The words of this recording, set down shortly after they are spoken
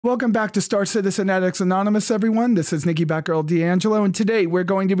Welcome back to Star Citizen Addicts Anonymous, everyone. This is Nikki Batgirl D'Angelo, and today we're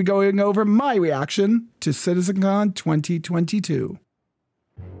going to be going over my reaction to CitizenCon 2022.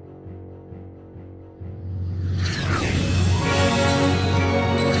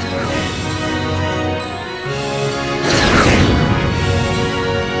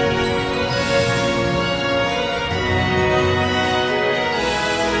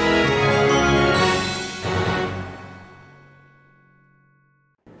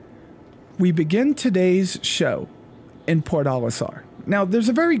 We begin today's show in Port Olisar. Now, there's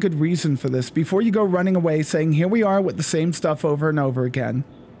a very good reason for this before you go running away saying, here we are with the same stuff over and over again.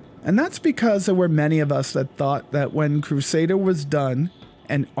 And that's because there were many of us that thought that when Crusader was done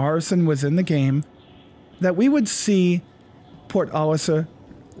and Arson was in the game, that we would see Port Olisar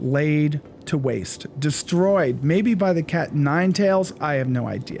laid to waste, destroyed, maybe by the cat and nine tails, I have no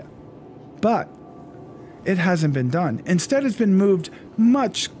idea. But it hasn't been done. Instead, it's been moved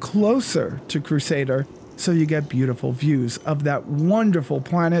much closer to Crusader, so you get beautiful views of that wonderful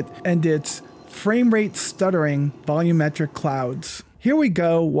planet and its frame rate stuttering volumetric clouds. Here we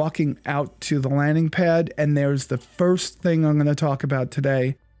go, walking out to the landing pad, and there's the first thing I'm going to talk about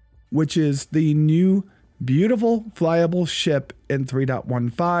today, which is the new beautiful flyable ship in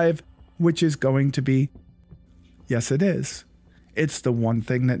 3.15, which is going to be, yes it is, it's the one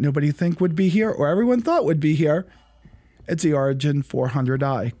thing that nobody think would be here, or everyone thought would be here. It's the Origin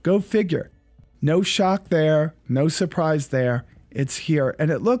 400i. Go figure. No shock there, no surprise there. It's here,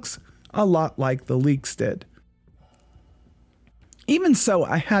 and it looks a lot like the leaks did. Even so,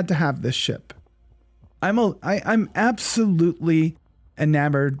 I had to have this ship. I'm absolutely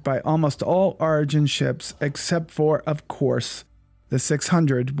enamored by almost all Origin ships, except for, of course, the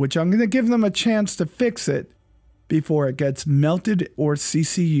 600, which I'm going to give them a chance to fix it before it gets melted or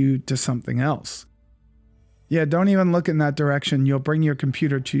CCU'd to something else. Yeah, don't even look in that direction. You'll bring your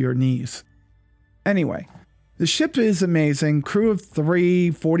computer to your knees. Anyway, the ship is amazing. Crew of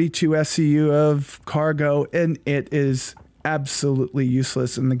 3, 42 SCU of cargo, and it is absolutely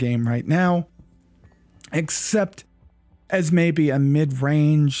useless in the game right now, except as maybe a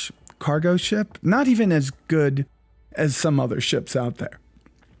mid-range cargo ship. Not even as good as some other ships out there.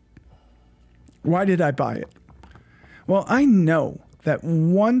 Why did I buy it? Well, I know that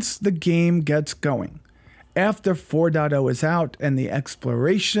once the game gets going, after 4.0 is out and the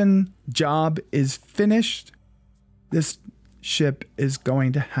exploration job is finished, this ship is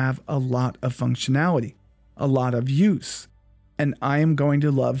going to have a lot of functionality, a lot of use, and I am going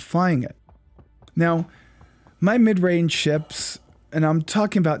to love flying it. Now, my mid-range ships, and I'm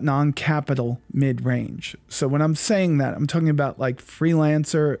talking about non-capital mid-range. So when I'm saying that, I'm talking about like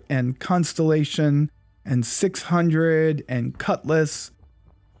Freelancer and Constellation and 600 and Cutlass.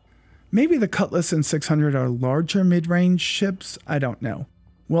 Maybe the Cutlass and 600 are larger mid-range ships. I don't know.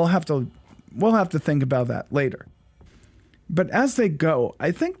 We'll have to think about that later. But as they go,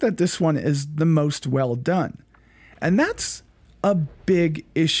 I think that this one is the most well done. And that's a big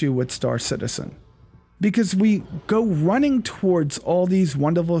issue with Star Citizen, because we go running towards all these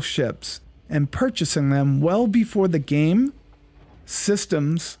wonderful ships and purchasing them well before the game,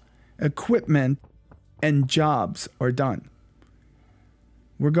 systems, equipment, and jobs are done.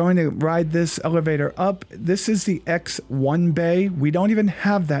 We're going to ride this elevator up. This is the X1 bay. We don't even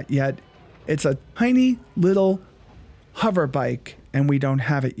have that yet. It's a tiny little hover bike, and we don't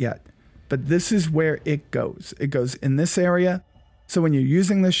have it yet. But this is where it goes. It goes in this area. So when you're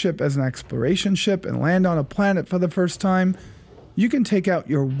using this ship as an exploration ship and land on a planet for the first time, you can take out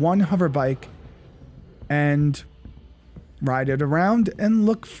your one hover bike and ride it around and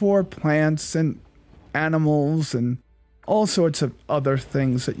look for plants and animals and all sorts of other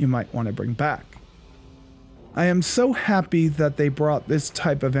things that you might want to bring back. I am so happy that they brought this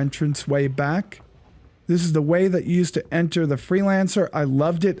type of entranceway back. This is the way that you used to enter the Freelancer. I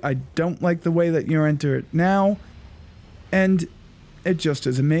loved it. I don't like the way that you enter it now. And it just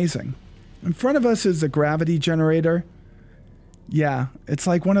is amazing. In front of us is the gravity generator. Yeah, it's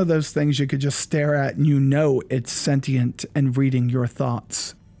like one of those things you could just stare at and you know it's sentient and reading your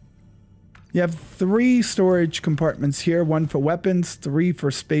thoughts. You have 3 storage compartments here, 1 for weapons, 3 for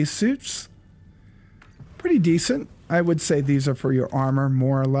spacesuits. Pretty decent. I would say these are for your armor,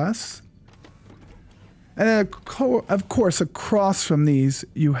 more or less. And then, of course, across from these,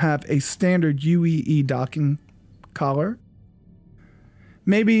 you have a standard UEE docking collar.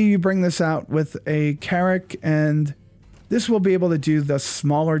 Maybe you bring this out with a Carrack, and this will be able to do the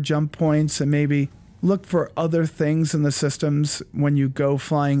smaller jump points and maybe look for other things in the systems when you go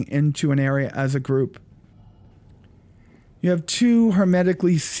flying into an area as a group. You have 2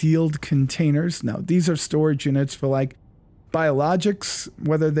 hermetically sealed containers. Now, these are storage units for like biologics,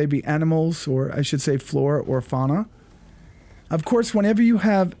 whether they be animals or I should say flora or fauna. Of course, whenever you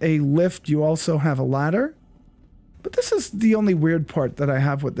have a lift, you also have a ladder. But this is the only weird part that I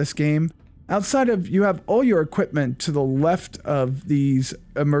have with this game. Outside of you have all your equipment to the left of these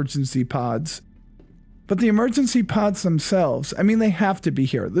emergency pods. But the emergency pods themselves, I mean, they have to be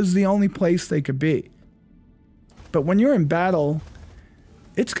here. This is the only place they could be. But when you're in battle,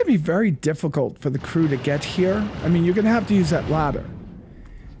 it's going to be very difficult for the crew to get here. I mean, you're going to have to use that ladder.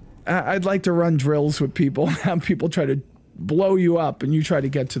 I'd like to run drills with people, have people try to blow you up and you try to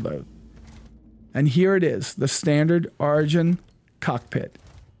get to those. And here it is, the standard Origin cockpit.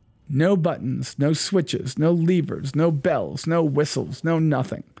 No buttons, no switches, no levers, no bells, no whistles, no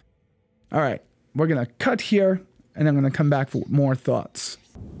nothing. All right, we're going to cut here, and I'm going to come back for more thoughts.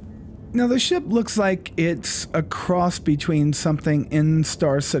 Now, the ship looks like it's a cross between something in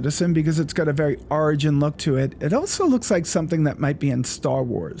Star Citizen because it's got a very Origin look to it. It also looks like something that might be in Star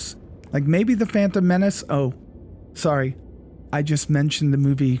Wars. Like maybe the Phantom Menace. Oh, sorry. I just mentioned the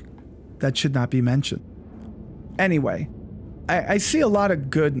movie that should not be mentioned. Anyway, I see a lot of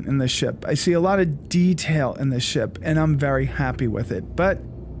good in the ship. I see a lot of detail in the ship, and I'm very happy with it. But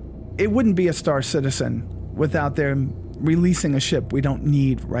it wouldn't be a Star Citizen without them releasing a ship we don't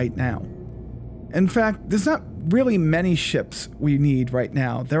need right now. In fact, there's not really many ships we need right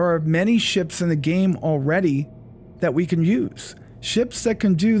now. There are many ships in the game already that we can use. Ships that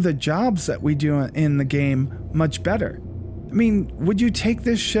can do the jobs that we do in the game much better. I mean, would you take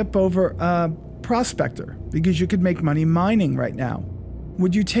this ship over a prospector because you could make money mining right now?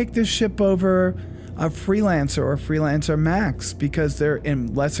 Would you take this ship over a freelancer or freelancer max because they're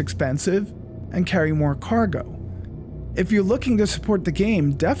less expensive and carry more cargo? If you're looking to support the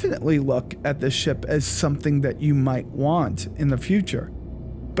game, definitely look at this ship as something that you might want in the future.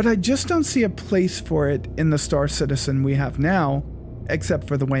 But I just don't see a place for it in the Star Citizen we have now, except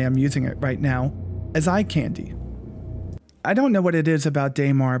for the way I'm using it right now, as eye candy. I don't know what it is about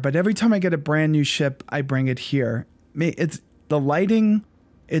Daymar, but every time I get a brand new ship, I bring it here. It's the lighting,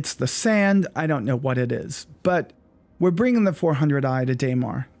 it's the sand, I don't know what it is. But we're bringing the 400i to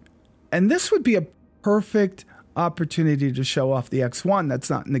Daymar. And this would be a perfect opportunity to show off the X1 that's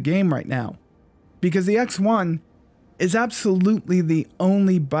not in the game right now. Because the X1 is absolutely the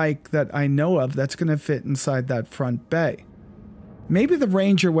only bike that I know of that's going to fit inside that front bay. Maybe the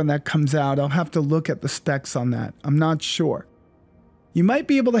Ranger, when that comes out, I'll have to look at the specs on that. I'm not sure. You might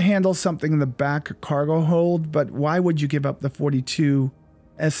be able to handle something in the back cargo hold, but why would you give up the 42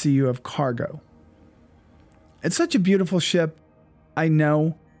 SCU of cargo? It's such a beautiful ship, I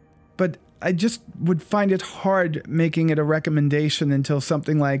know, but I just would find it hard making it a recommendation until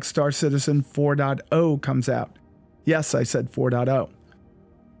something like Star Citizen 4.0 comes out. Yes, I said 4.0.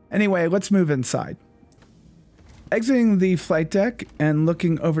 Anyway, let's move inside. Exiting the flight deck and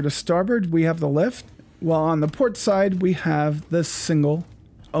looking over to starboard, we have the lift, while on the port side, we have the single,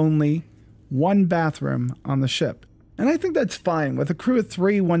 only one bathroom on the ship. And I think that's fine. With a crew of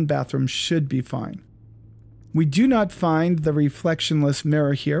 3, 1 bathroom should be fine. We do not find the reflectionless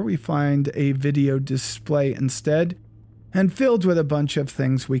mirror here. We find a video display instead, and filled with a bunch of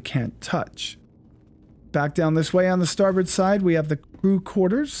things we can't touch. Back down this way on the starboard side, we have the crew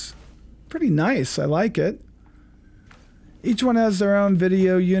quarters. Pretty nice, I like it. Each one has their own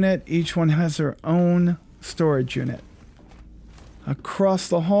video unit. Each one has their own storage unit. Across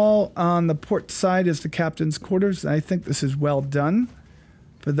the hall on the port side is the captain's quarters. I think this is well done.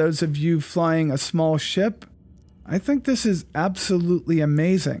 For those of you flying a small ship, I think this is absolutely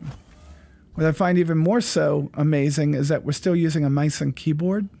amazing. What I find even more so amazing is that we're still using a mouse and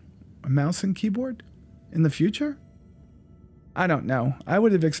keyboard in the future? I don't know. I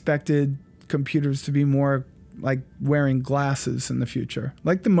would have expected computers to be more like wearing glasses in the future,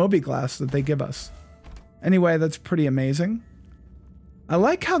 like the Moby glass that they give us. Anyway, that's pretty amazing. I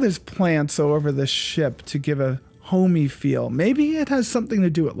like how there's plants all over the ship to give a homey feel. Maybe it has something to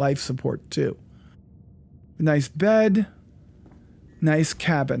do with life support too. Nice bed, nice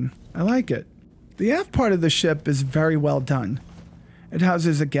cabin. I like it. The aft part of the ship is very well done. It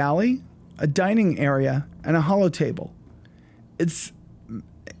houses a galley, a dining area, and a holotable. It's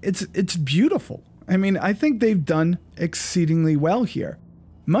beautiful. I mean, I think they've done exceedingly well here.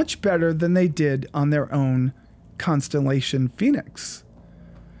 Much better than they did on their own Constellation Phoenix.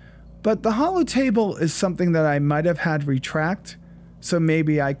 But the holotable is something that I might have had retract, so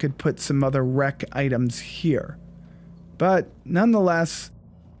maybe I could put some other rec items here. But nonetheless,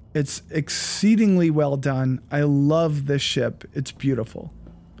 it's exceedingly well done. I love this ship. It's beautiful.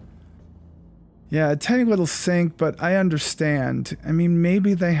 Yeah, a tiny little sink, but I understand. I mean,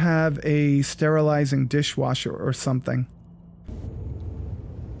 maybe they have a sterilizing dishwasher or something.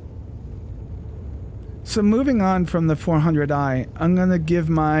 So moving on from the 400i, I'm going to give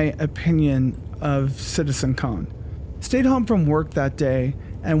my opinion of CitizenCon. Stayed home from work that day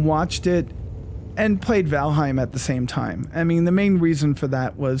and watched it and played Valheim at the same time. I mean, the main reason for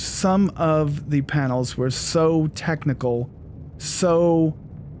that was some of the panels were so technical, so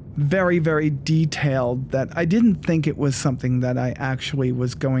very, very detailed that I didn't think it was something that I actually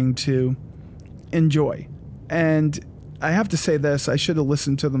was going to enjoy. And I have to say this, I should have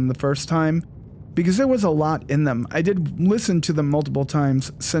listened to them the first time because there was a lot in them. I did listen to them multiple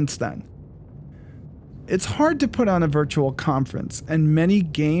times since then. It's hard to put on a virtual conference, and many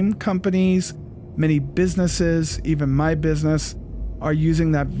game companies, many businesses, even my business, are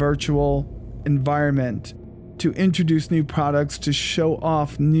using that virtual environment to introduce new products, to show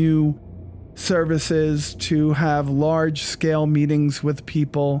off new services, to have large-scale meetings with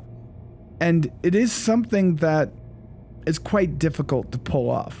people. And it is something that is quite difficult to pull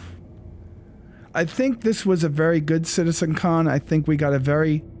off. I think this was a very good CitizenCon. I think we got a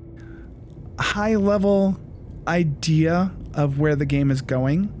very high-level idea of where the game is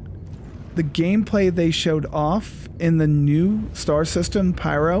going. The gameplay they showed off in the new star system,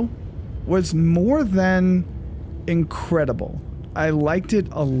 Pyro, was more than incredible. I liked it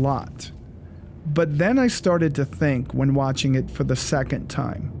a lot. But then I started to think when watching it for the second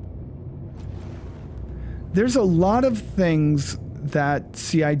time. There's a lot of things that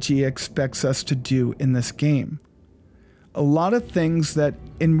CIG expects us to do in this game. A lot of things that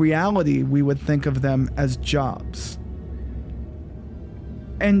in reality we would think of them as jobs.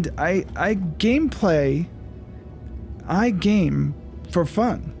 And I game for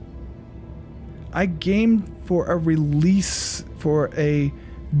fun. I game for a release, for a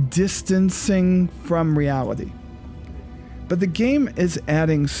distancing from reality. But the game is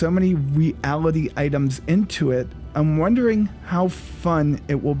adding so many reality items into it, I'm wondering how fun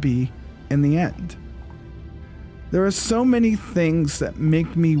it will be in the end. There are so many things that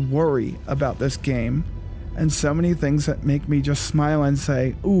make me worry about this game, and so many things that make me just smile and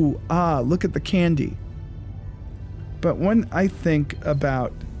say, ooh, ah, look at the candy. But when I think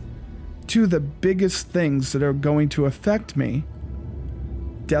about two of the biggest things that are going to affect me,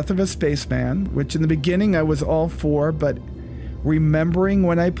 Death of a Spaceman, which in the beginning I was all for, but remembering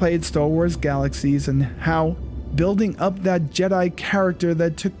when I played Star Wars Galaxies and how building up that Jedi character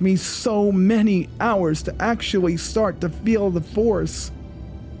that took me so many hours to actually start to feel the Force,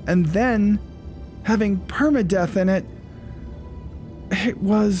 and then having permadeath in it, it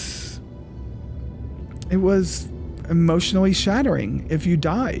was emotionally shattering if you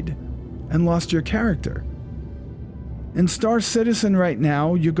died and lost your character. In Star Citizen right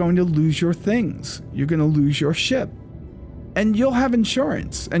now, you're going to lose your things. You're going to lose your ship. And you'll have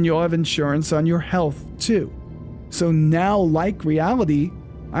insurance, and you'll have insurance on your health too. So now, like reality,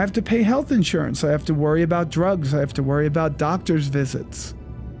 I have to pay health insurance. I have to worry about drugs. I have to worry about doctor's visits.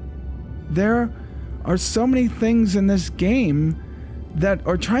 There are so many things in this game that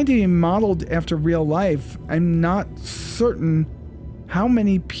are trying to be modeled after real life. I'm not certain how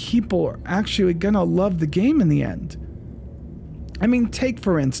many people are actually gonna love the game in the end. I mean, take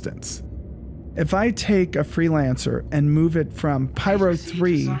for instance, if I take a freelancer and move it from Pyro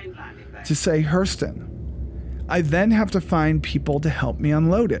 3 to say Hurston, I then have to find people to help me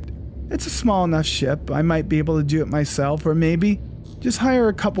unload it. It's a small enough ship, I might be able to do it myself, or maybe just hire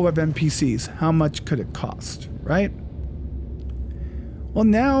a couple of NPCs. How much could it cost, right? Well,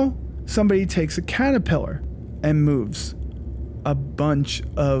 now somebody takes a caterpillar and moves a bunch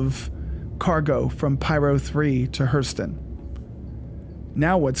of cargo from Pyro 3 to Hurston.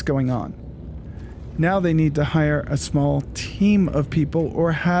 Now what's going on? Now they need to hire a small team of people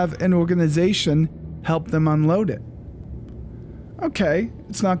or have an organization help them unload it. Okay,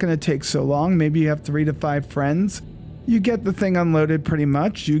 it's not going to take so long. Maybe you have 3 to 5 friends. You get the thing unloaded pretty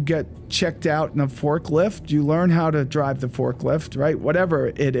much. You get checked out in a forklift. You learn how to drive the forklift, right? Whatever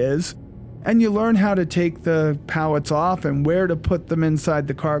it is. And you learn how to take the pallets off and where to put them inside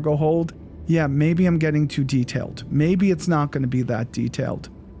the cargo hold. Yeah, maybe I'm getting too detailed. Maybe it's not going to be that detailed.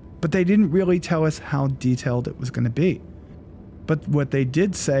 But they didn't really tell us how detailed it was going to be. But what they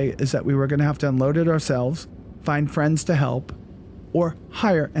did say is that we were going to have to unload it ourselves, find friends to help, or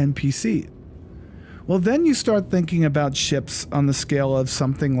hire NPCs. Well, then you start thinking about ships on the scale of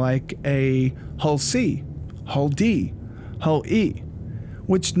something like a Hull C, Hull D, Hull E,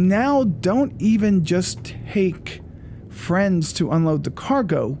 which now don't even just take friends to unload the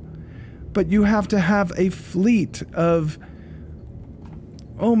cargo, but you have to have a fleet of,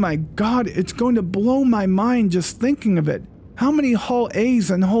 oh my God, it's going to blow my mind just thinking of it. How many Hull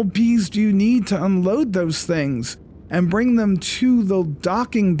A's and Hull B's do you need to unload those things? and bring them to the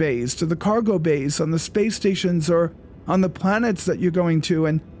docking bays, to the cargo bays on the space stations or on the planets that you're going to,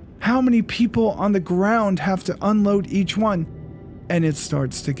 and how many people on the ground have to unload each one. And it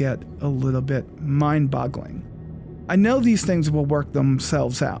starts to get a little bit mind-boggling. I know these things will work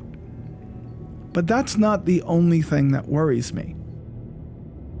themselves out, but that's not the only thing that worries me.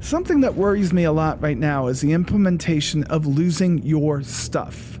 Something that worries me a lot right now is the implementation of losing your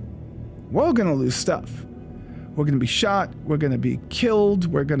stuff. We're all going to lose stuff. We're going to be shot, we're going to be killed,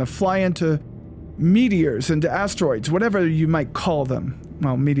 we're going to fly into meteors, into asteroids, whatever you might call them.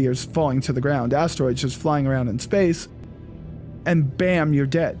 Well, meteors falling to the ground, asteroids just flying around in space, and bam, you're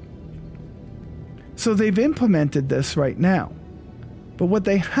dead. So they've implemented this right now. But what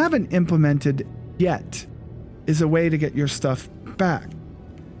they haven't implemented yet is a way to get your stuff back.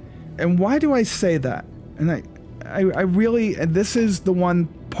 And why do I say that? And I really, and this is the one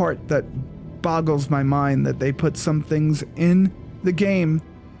part that boggles my mind, that they put some things in the game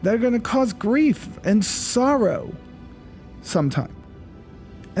that are going to cause grief and sorrow sometime.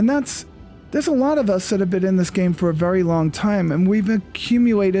 And there's a lot of us that have been in this game for a very long time, and we've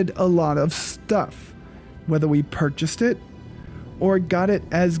accumulated a lot of stuff, whether we purchased it or got it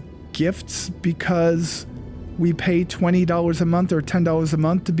as gifts because we pay $20 a month or $10 a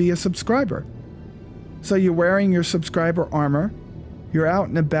month to be a subscriber. So you're wearing your subscriber armor, you're out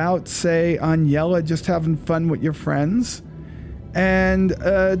and about, say on Yella, just having fun with your friends, and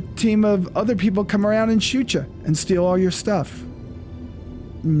a team of other people come around and shoot you and steal all your stuff.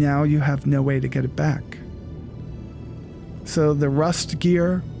 Now you have no way to get it back. So the rust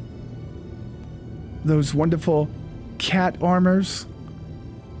gear, those wonderful cat armors,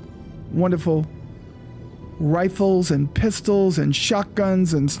 wonderful rifles and pistols and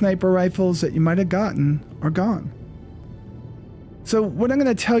shotguns and sniper rifles that you might have gotten are gone. So what I'm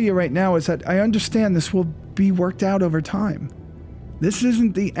going to tell you right now is that I understand this will be worked out over time. This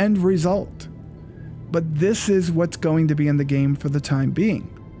isn't the end result, but this is what's going to be in the game for the time being.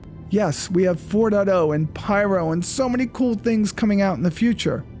 Yes, we have 4.0 and Pyro and so many cool things coming out in the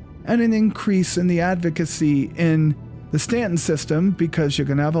future, and an increase in the advocacy in the Stanton system, because you're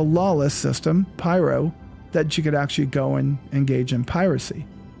going to have a lawless system, Pyro, that you could actually go and engage in piracy.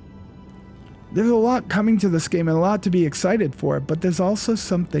 There's a lot coming to this game and a lot to be excited for, but there's also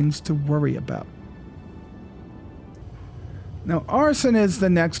some things to worry about. Now, arson is the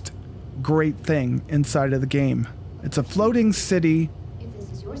next great thing inside of the game. It's a floating city,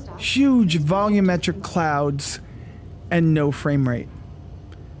 huge volumetric clouds, and no frame rate.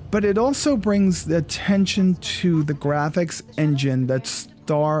 But it also brings the attention to the graphics engine that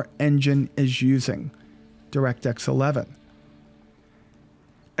Star Engine is using, DirectX 11.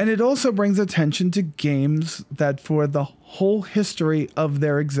 And it also brings attention to games that for the whole history of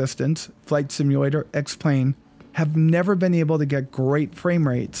their existence, Flight Simulator, X-Plane, have never been able to get great frame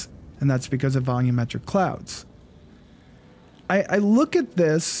rates, and that's because of volumetric clouds. I look at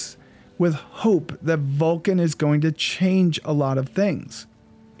this with hope that Vulkan is going to change a lot of things.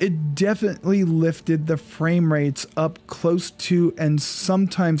 It definitely lifted the frame rates up close to and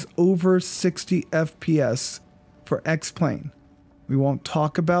sometimes over 60 FPS for X-Plane. We won't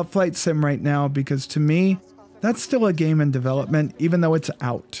talk about Flight Sim right now because to me, that's still a game in development, even though it's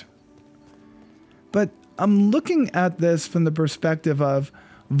out. But I'm looking at this from the perspective of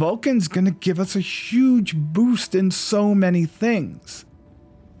Vulkan's going to give us a huge boost in so many things.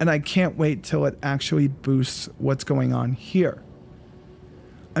 And I can't wait till it actually boosts what's going on here.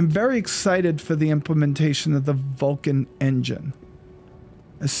 I'm very excited for the implementation of the Vulkan engine.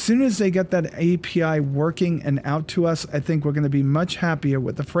 As soon as they get that API working and out to us, I think we're going to be much happier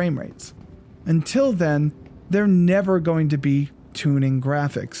with the frame rates. Until then, they're never going to be tuning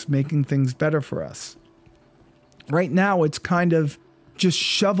graphics, making things better for us. Right now, it's kind of just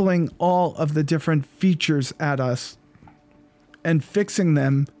shoveling all of the different features at us and fixing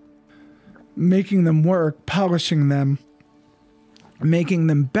them, making them work, polishing them, making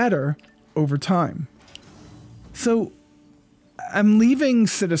them better over time. So I'm leaving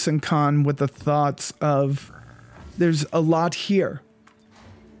CitCon with the thoughts of there's a lot here.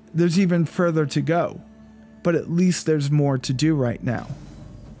 There's even further to go, but at least there's more to do right now.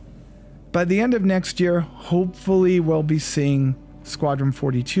 By the end of next year, hopefully we'll be seeing Squadron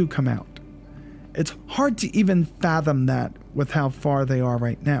 42 come out. It's hard to even fathom that with how far they are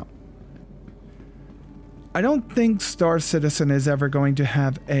right now. I don't think Star Citizen is ever going to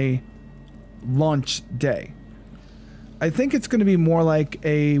have a launch day. I think it's going to be more like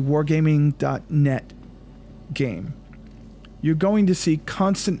a wargaming.net game. You're going to see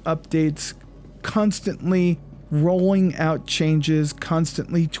constant updates, constantly rolling out changes,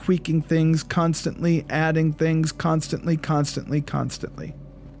 constantly tweaking things, constantly adding things, constantly.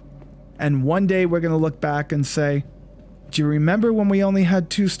 And one day we're going to look back and say, do you remember when we only had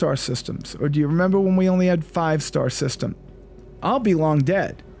 2-star systems? Or do you remember when we only had 5-star system? I'll be long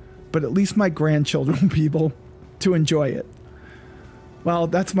dead, but at least my grandchildren will be able to enjoy it. Well,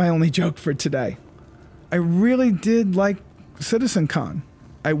 that's my only joke for today. I really did like CitizenCon.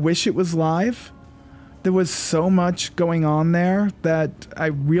 I wish it was live. There was so much going on there that I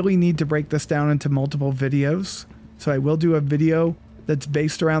really need to break this down into multiple videos. So I will do a video that's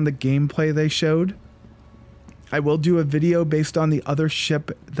based around the gameplay they showed. I will do a video based on the other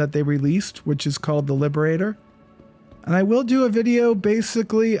ship that they released, which is called the Liberator. And I will do a video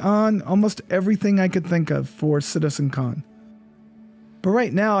basically on almost everything I could think of for CitizenCon. But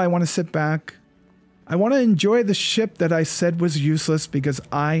right now I want to sit back. I want to enjoy the ship that I said was useless because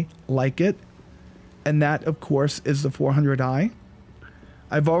I like it. And that, of course, is the 400i.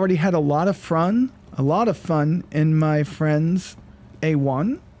 I've already had a lot of fun in my friend's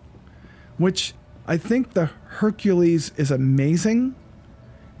A1, which I think the Hercules is amazing.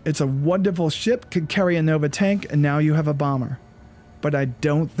 It's a wonderful ship, could carry a Nova tank, and now you have a bomber. But I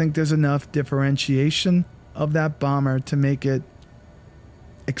don't think there's enough differentiation of that bomber to make it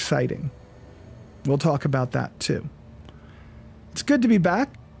exciting. We'll talk about that too. It's good to be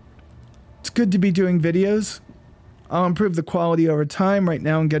back. It's good to be doing videos. I'll improve the quality over time. Right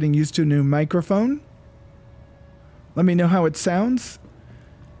now I'm getting used to a new microphone. Let me know how it sounds.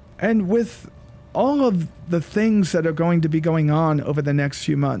 And with all of the things that are going to be going on over the next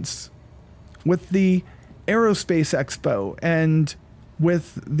few months, with the Aerospace Expo and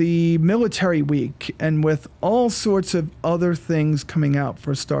with the Military Week and with all sorts of other things coming out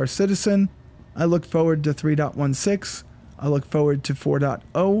for Star Citizen, I look forward to 3.16, I look forward to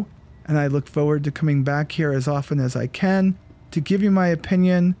 4.0, and I look forward to coming back here as often as I can to give you my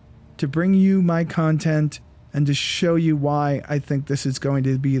opinion, to bring you my content, and to show you why I think this is going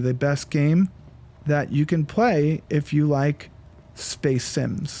to be the best game that you can play if you like space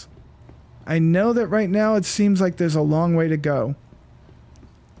sims. I know that right now it seems like there's a long way to go,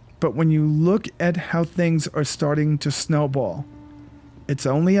 but when you look at how things are starting to snowball, it's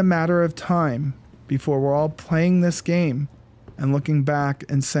only a matter of time before we're all playing this game and looking back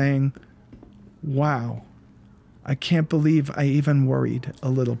and saying, wow, I can't believe I even worried a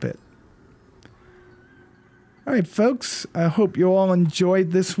little bit. All right, folks, I hope you all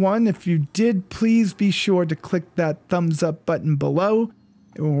enjoyed this one. If you did, please be sure to click that thumbs up button below.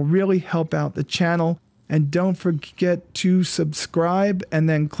 It will really help out the channel. And don't forget to subscribe and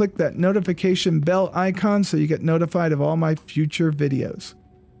then click that notification bell icon so you get notified of all my future videos.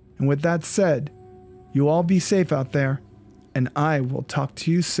 And with that said, you all be safe out there, and I will talk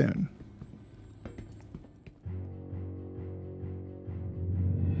to you soon.